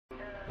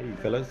Hey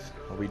fellas,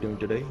 how are we doing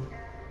today?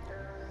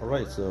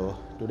 Alright, so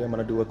today I'm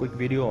gonna do a quick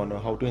video on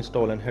how to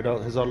install an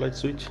hazard light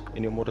switch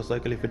in your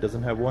motorcycle if it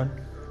doesn't have one.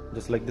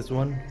 Just like this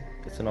one,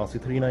 it's an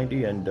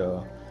RC390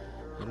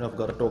 and I've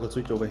got a toggle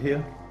switch over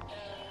here.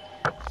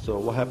 So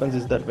what happens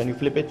is that when you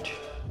flip it,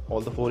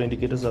 all the four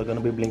indicators are gonna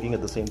be blinking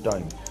at the same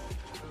time.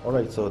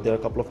 Alright, so there are a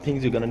couple of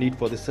things you're gonna need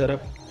for this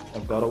setup.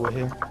 I've got over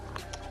here.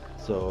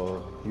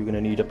 So you're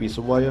gonna need a piece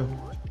of wire,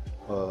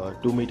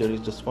 2 meter is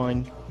just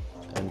fine.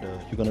 And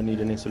you're gonna need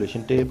an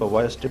insulation tape, a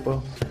wire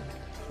stripper,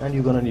 and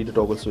you're gonna need a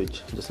toggle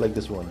switch just like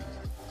this one.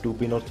 2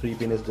 pin or 3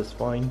 pin is just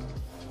fine,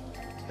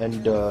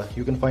 and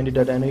you can find it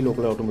at any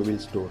local automobile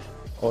store,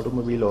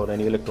 or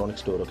any electronic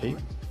store. Okay,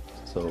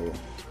 so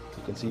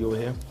you can see over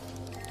here,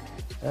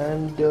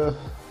 and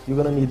you're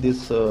gonna need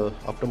this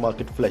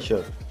Aftermarket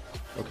Flasher.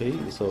 Okay,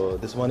 so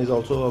this one is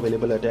also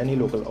available at any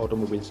local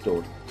automobile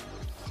store.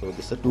 So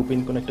this is a 2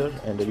 pin connector,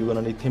 and you're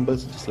gonna need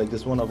thimbles just like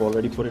this one. I've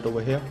already put it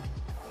over here.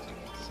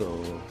 So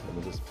let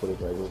me just put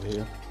it right over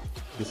here.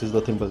 This is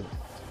the thimble.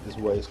 This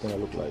is what it's gonna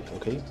look like.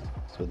 Okay,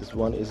 so this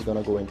one is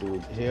gonna go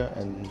into here,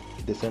 and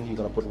this end you're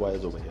gonna put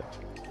wires over here.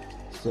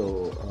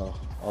 So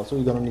also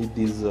you're gonna need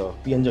these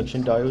PN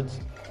Junction Diodes.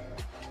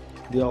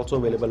 They are also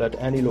available at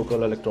any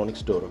local electronic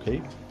store.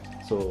 Okay,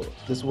 so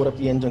this is what a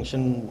PN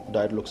Junction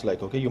diode looks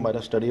like. Okay, you might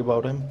have studied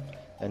about them.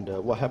 And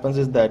what happens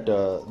is that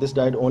this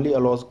diode only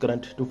allows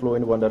current to flow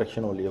in one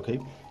direction only. Okay,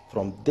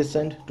 from this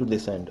end to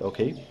this end.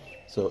 Okay,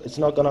 so it's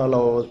not gonna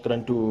allow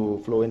current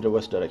to flow in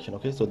reverse direction.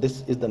 Okay, so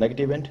this is the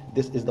negative end,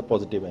 this is the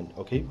positive end.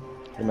 Okay,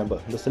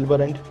 remember the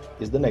silver end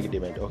is the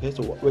negative end. Okay,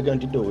 so what we're going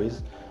to do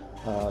is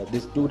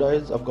these two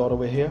diodes I've got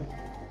over here,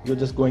 you're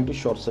just going to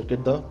short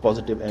circuit the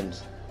positive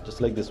ends just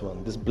like this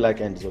one, this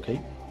black ends.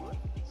 Okay,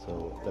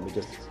 so let me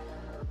just,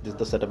 this is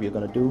the setup you're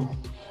gonna do.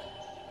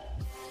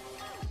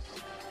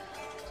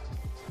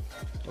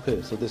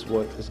 Okay, so this is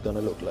what it's gonna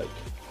look like.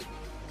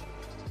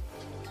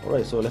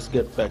 Alright, so let's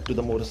get back to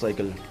the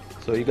motorcycle.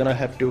 So you're gonna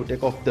have to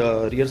take off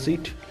the rear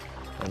seat,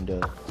 and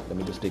let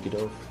me just take it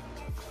off.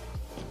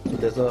 So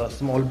there's a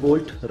small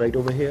bolt right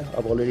over here.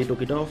 I've already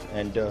took it off,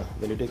 and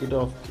when you take it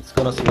off, it's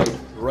gonna slide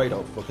right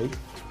off. Okay,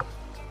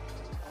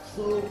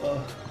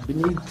 so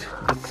beneath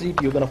the seat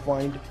you're gonna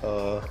find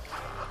a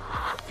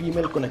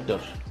female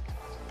connector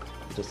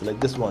just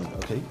like this one.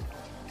 Okay,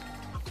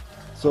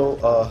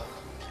 so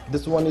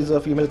this one is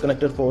a female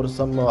connector for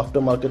some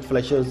aftermarket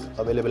flashers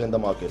available in the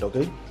market.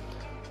 Okay,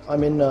 I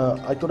mean,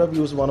 I could have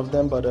used one of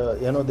them, but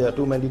you know, there are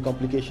too many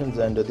complications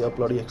and they are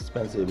bloody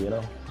expensive. You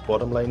know,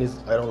 bottom line is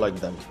I don't like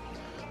them.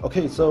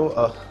 Okay, so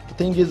the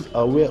thing is,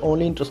 we're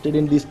only interested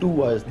in these two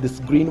wires, this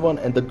green one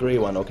and the gray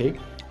one. Okay,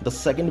 the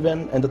second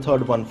one and the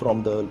third one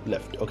from the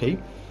left. Okay,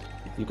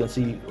 you can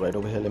see right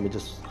over here. Let me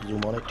just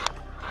zoom on it.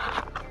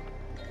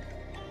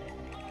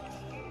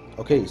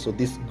 Okay, so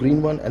this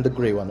green one and the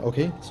gray one.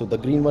 Okay, so the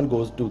green one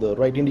goes to the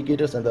right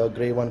indicators and the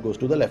gray one goes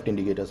to the left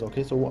indicators.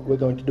 Okay, so what we're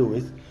going to do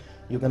is,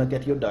 you're gonna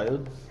get your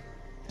diodes.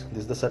 This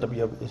is the setup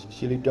you have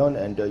initially done,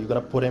 and you're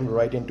gonna put them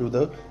right into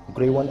the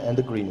gray one and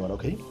the green one.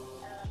 Okay,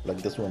 like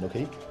this one.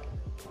 Okay,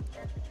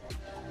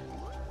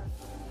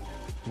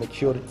 make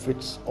sure it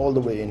fits all the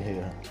way in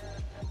here.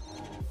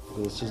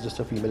 This is just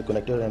a female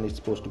connector and it's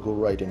supposed to go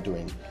right into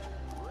it.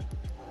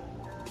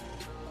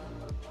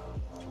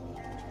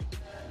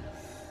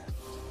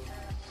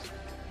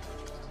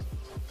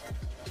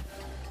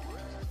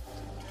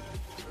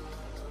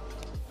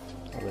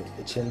 Alright,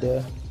 it's in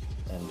there.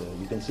 And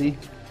you can see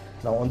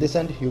now on this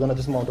end you're gonna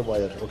just mount a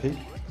wire. Okay,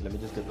 let me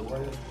just get the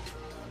wire.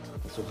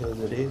 So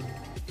here's it is.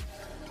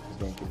 I'm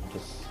going to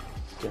just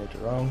spin it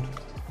around,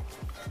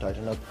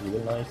 tighten up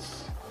real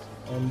nice,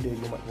 and you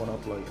might want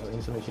to apply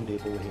insulation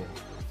tape over here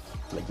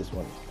like this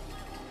one.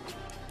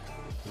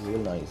 Real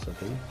nice.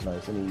 Okay,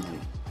 nice and easy.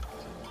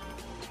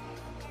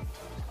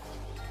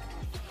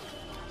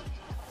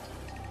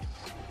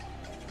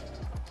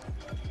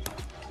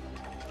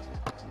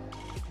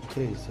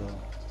 Okay, so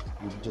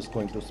you're just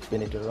going to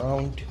spin it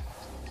around,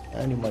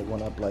 and you might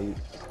want to apply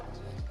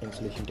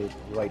insulation tape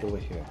right over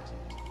here.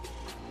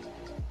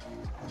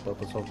 The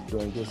purpose of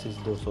doing this is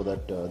so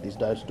that these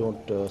diodes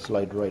don't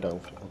slide right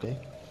out. Okay,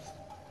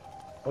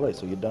 alright,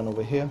 so you're done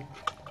over here.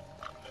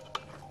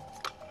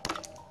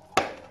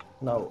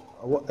 Now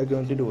what I'm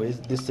going to do is,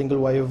 this single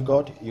wire you've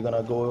got, you're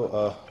gonna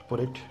go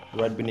put it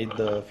right beneath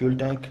the fuel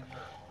tank,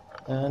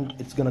 and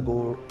it's gonna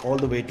go all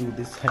the way to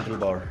this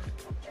handlebar,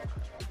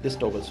 this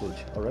toggle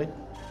switch. Alright,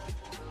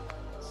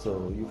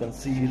 so you can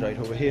see right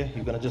over here,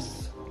 you're gonna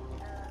just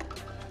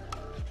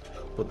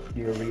put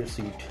your rear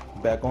seat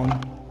back on.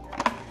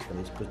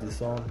 Let's put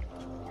this on.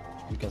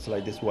 You can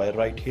slide this wire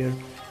right here,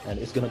 and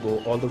it's gonna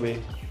go all the way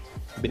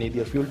beneath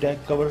your fuel tank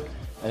cover,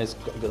 and it's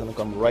gonna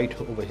come right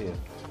over here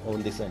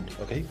on this end.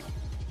 Okay,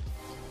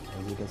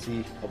 as you can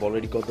see, I've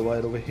already got the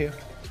wire over here.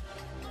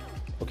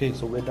 Okay,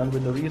 so we're done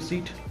with the rear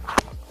seat.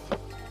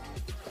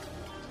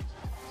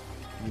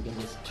 You can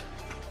just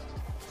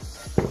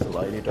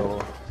slide it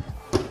off.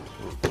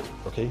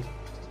 Okay,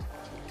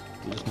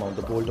 you just mount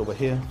the bolt over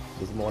here.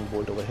 There's one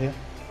bolt over here.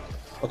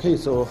 Okay,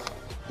 so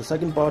the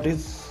second part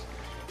is,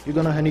 you're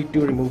gonna need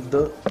to remove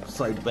the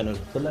side panel,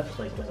 the left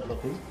side panel.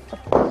 Okay,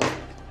 I've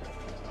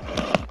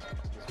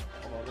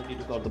already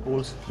took out the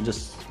bolts.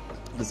 Just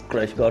this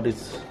crash guard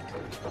is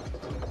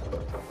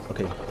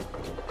okay.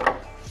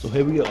 So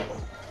here we are.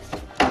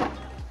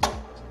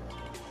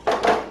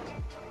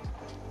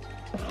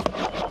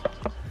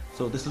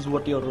 So this is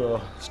what your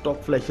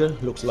stock flasher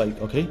looks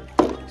like. Okay,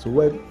 so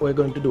what we're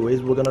going to do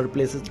is we're gonna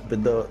replace it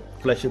with the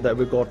flasher that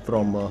we got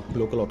from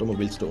local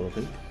automobile store.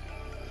 Okay,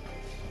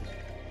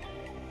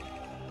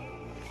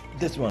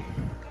 this one.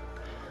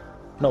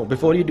 Now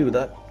before you do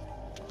that,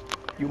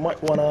 you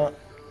might wanna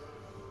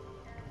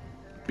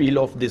peel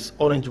off this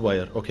orange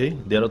wire. Okay,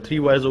 there are 3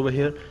 wires over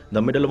here.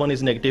 The middle one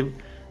is negative,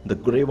 the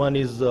gray one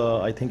is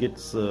I think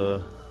it's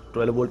 12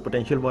 volt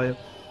potential wire,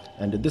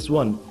 and this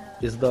one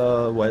is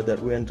the wire that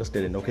we're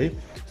interested in. Okay,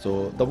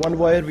 so the one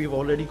wire we've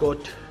already got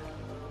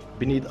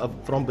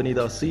from beneath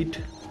our seat,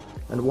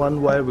 and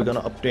one wire we're gonna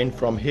obtain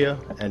from here,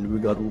 and we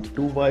got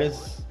 2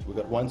 wires, we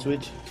got 1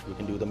 switch. We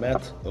can do the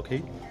math.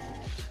 Okay,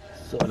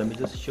 so let me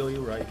just show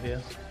you right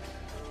here.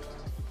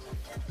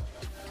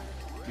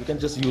 You can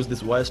just use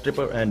this wire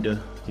stripper, and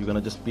you're gonna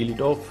just peel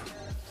it off,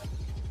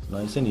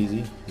 nice and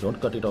easy.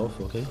 Don't cut it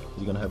off. Okay,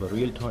 you're gonna have a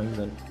real time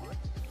then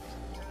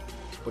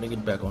putting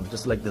it back on,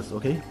 just like this.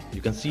 Okay,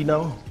 you can see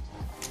now.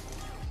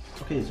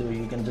 Okay, so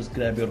you can just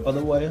grab your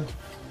other wire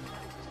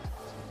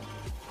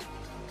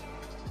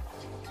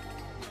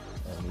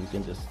and you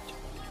can just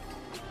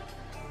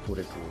put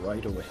it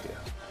right over here.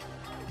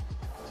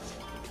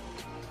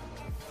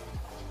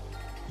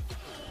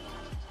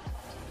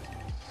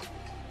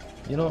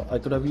 You know, I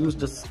could have used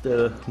just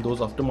those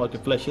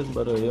aftermarket flashes,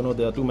 but you know,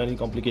 there are too many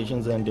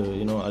complications, and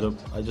you know, I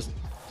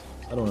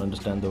don't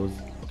understand those.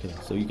 Okay,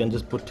 so you can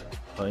just put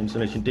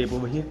insulation tape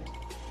over here.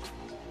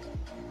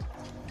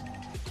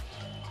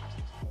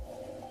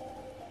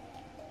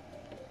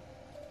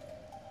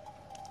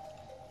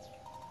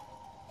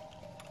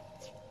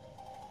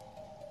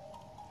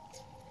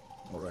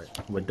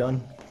 Alright, we're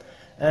done,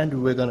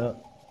 and we're gonna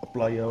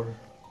apply our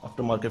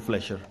aftermarket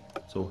flasher.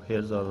 So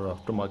here's our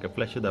aftermarket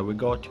flasher that we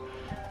got,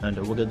 and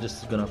we're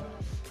just gonna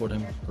put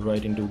him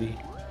right into the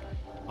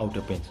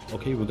outer pins.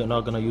 Okay, we're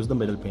not gonna use the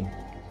middle pin.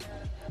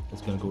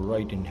 It's gonna go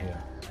right in here,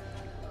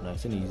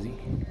 nice and easy.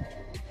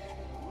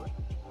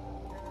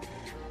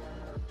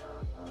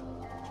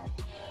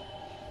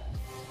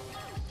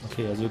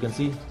 Okay, as you can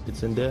see,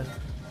 it's in there.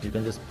 You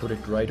can just put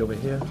it right over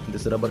here.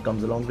 This rubber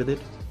comes along with it.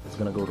 It's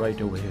gonna go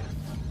right over here.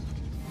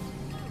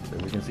 So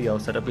we can see our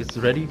setup is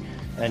ready,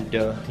 and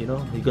you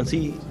know, you can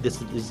see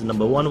this is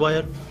number 1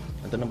 wire,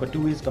 and the number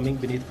 2 is coming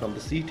beneath from the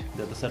seat.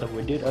 That's the setup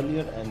we did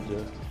earlier,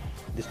 and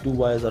these 2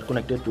 wires are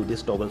connected to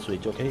this toggle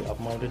switch. Okay, I've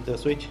mounted the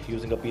switch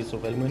using a piece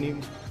of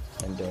aluminum,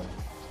 and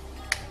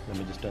let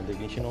me just turn the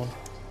ignition on,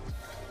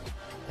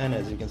 and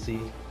as you can see,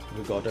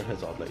 we got a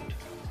hazard light.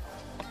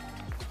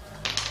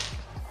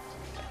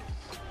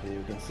 Here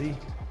you can see.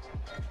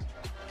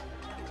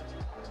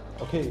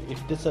 Okay,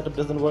 if this setup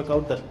doesn't work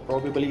out, that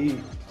probably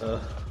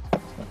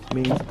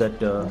means that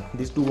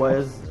these 2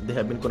 wires, they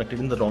have been connected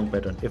in the wrong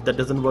pattern. If that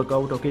doesn't work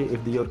out, okay,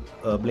 if your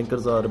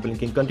blinkers are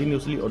blinking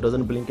continuously or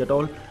doesn't blink at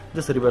all,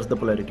 just reverse the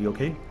polarity.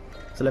 Okay,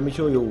 so let me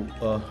show you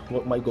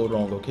what might go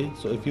wrong. Okay,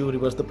 so if you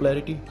reverse the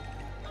polarity,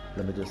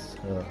 let me just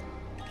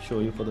show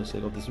you for the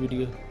sake of this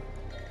video.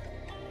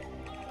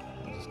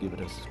 Just give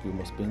it a few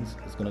more spins.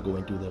 It's gonna go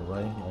into the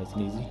right, nice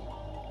and easy.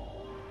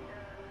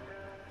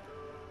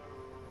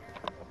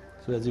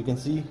 So as you can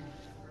see,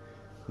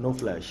 no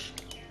flash.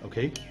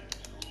 Okay,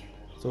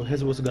 so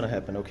here's what's gonna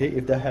happen. Okay,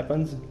 if that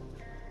happens,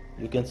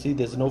 you can see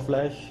there's no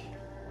flash.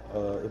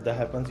 If that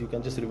happens, you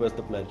can just reverse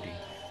the polarity.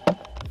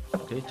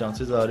 Okay,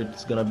 chances are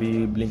it's gonna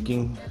be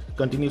blinking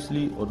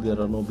continuously, or there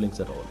are no blinks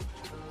at all.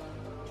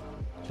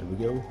 Here we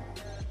go.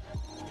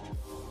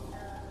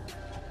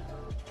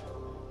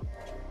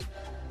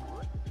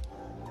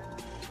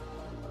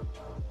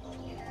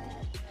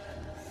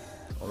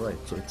 Alright,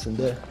 so it's in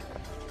there,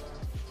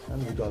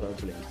 and we got our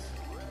blinks.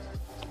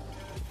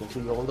 You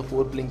can see all the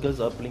 4 blinkers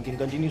are blinking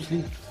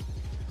continuously,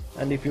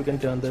 and if you can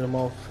turn them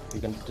off,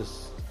 you can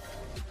just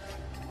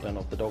turn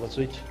off the toggle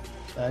switch,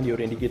 and your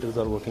indicators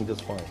are working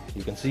just fine.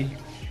 You can see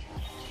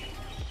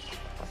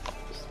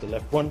this is the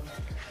left one,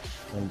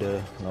 and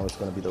now it's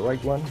going to be the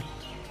right one.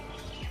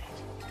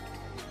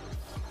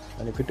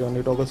 And if you turn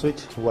your toggle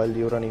switch while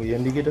you're running the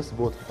indicators,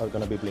 both are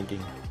going to be blinking.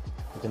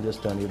 You can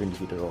just turn your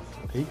indicator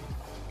off. Okay,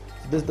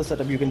 so this is the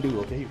setup you can do.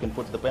 Okay, you can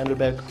put the panel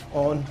back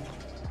on.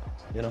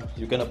 You know,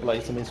 you can apply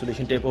some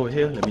insulation tape over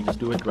here. Let me just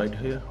do it right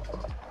here.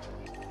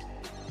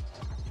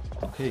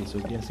 Okay, so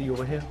you can see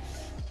over here,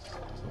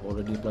 I've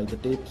already applied the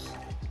tapes.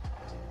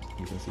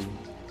 You can see,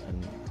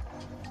 and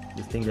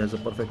this thing has a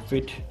perfect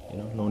fit. You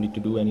know, no need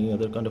to do any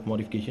other kind of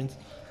modifications.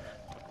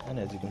 And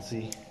as you can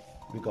see,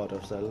 we got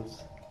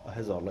ourselves a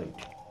hazard light.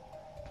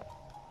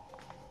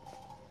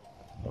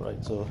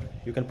 Alright, so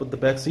you can put the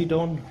back seat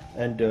on,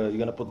 and you're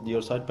gonna put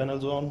your side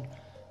panels on,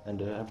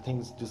 and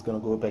everything's just gonna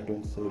go back to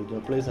its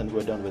original place, and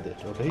we're done with it.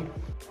 Okay,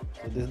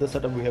 so this is the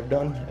setup we have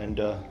done, and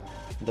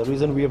the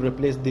reason we have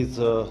replaced this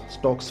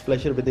stock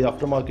flasher with the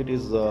aftermarket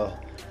is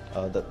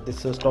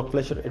this stock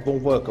flasher, it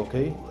won't work.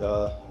 Okay,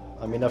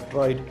 I mean, I've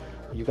tried,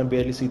 you can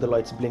barely see the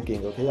lights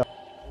blinking. Okay.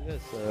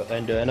 Yes,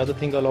 and another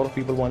thing a lot of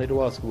people wanted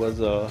to ask was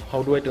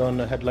how do I turn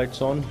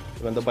headlights on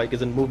when the bike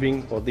isn't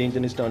moving or the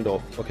engine is turned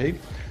off. Okay,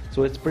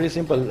 so it's pretty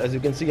simple. As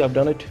you can see, I've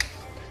done it.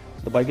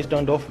 The bike is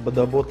turned off, but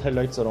both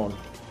headlights are on.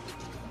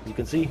 You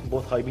can see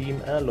both high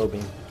beam and low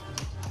beam.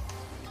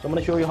 So I'm going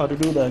to show you how to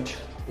do that.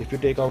 If you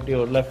take out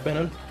your left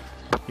panel,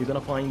 you're going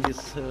to find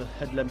this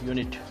headlamp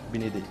unit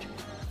beneath it,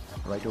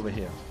 right over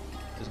here.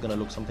 It's going to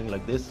look something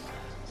like this.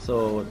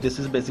 So this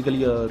is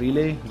basically a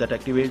relay that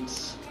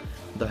activates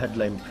the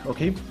headlamp.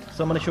 Okay,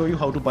 so I'm going to show you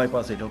how to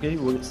bypass it. Okay,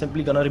 we're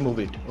simply gonna remove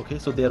it. Okay,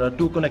 so there are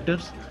two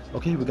connectors.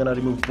 Okay, we're gonna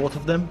remove both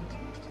of them.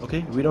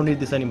 Okay, we don't need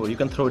this anymore, you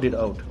can throw it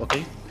out.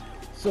 Okay,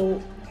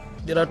 so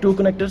there are two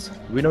connectors,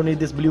 we don't need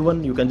this blue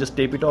one, you can just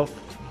tape it off.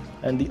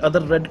 And the other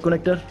red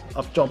connector,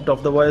 I've chopped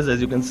off the wires. As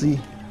you can see,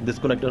 this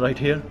connector right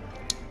here,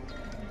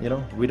 you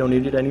know, we don't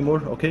need it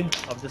anymore. Okay,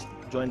 I've just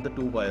joined the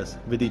two wires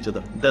with each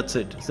other. That's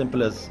it,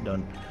 simple as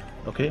done.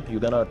 Okay,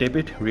 you're gonna tape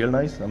it real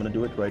nice. I'm gonna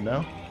do it right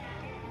now.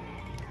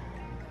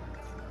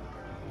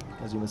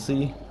 As you can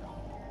see,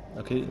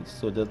 okay,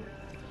 so that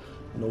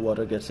no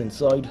water gets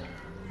inside.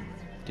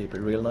 Tape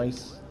it real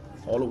nice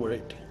all over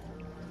it.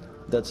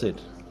 That's it,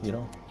 you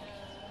know.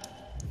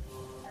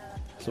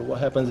 So what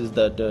happens is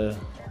that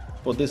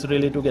for this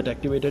relay to get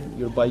activated,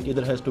 your bike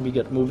either has to be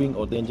get moving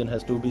or the engine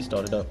has to be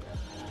started up.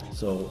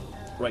 So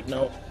right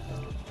now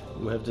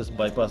we have just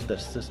bypassed that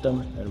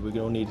system and we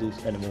don't need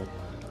this anymore.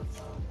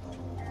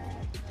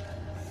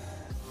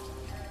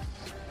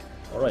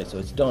 Alright, so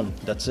it's done.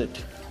 That's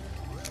it.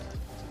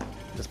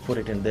 Just put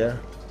it in there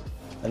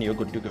and you're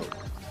good to go.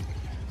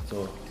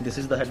 So this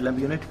is the headlamp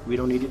unit, we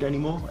don't need it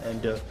anymore.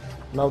 And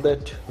now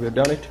that we've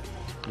done it,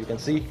 you can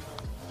see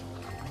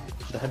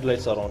the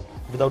headlights are on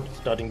without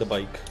starting the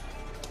bike.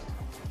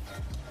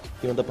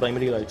 Even the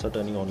primary lights are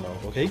turning on now.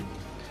 Okay,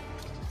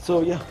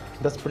 so yeah,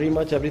 that's pretty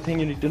much everything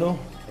you need to know.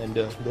 And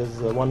there's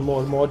one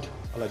more mod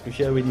I'd like to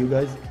share with you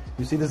guys.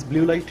 You see this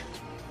blue light?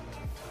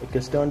 It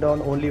gets turned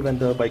on only when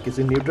the bike is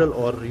in neutral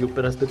or you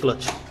press the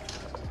clutch.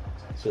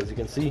 So as you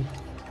can see,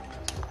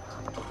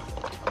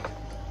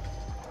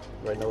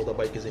 right now the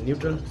bike is in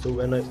neutral, so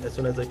as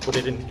soon as I put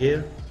it in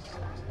gear,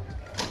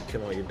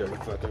 come on you dirty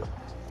fucker.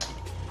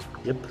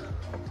 Yep.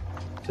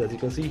 So as you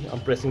can see,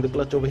 I'm pressing the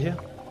clutch over here.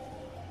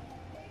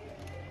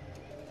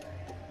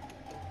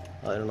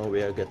 I don't know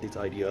where I get these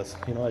ideas,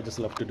 you know, I just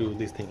love to do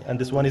this thing. And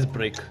this one is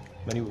brake.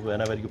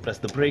 Whenever you press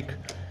the brake,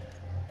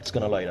 it's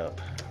gonna light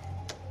up.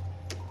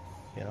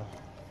 You know,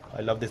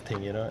 I love this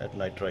thing, you know, at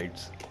night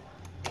rides.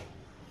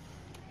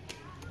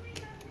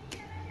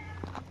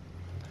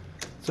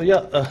 So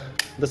yeah,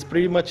 that's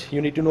pretty much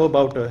you need to know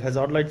about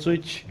hazard light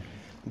switch,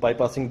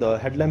 bypassing the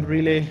headlamp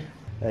relay.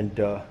 And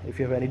if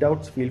you have any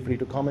doubts, feel free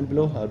to comment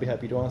below. I'll be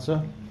happy to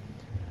answer.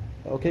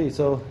 Okay,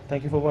 so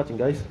thank you for watching,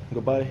 guys.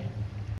 Goodbye.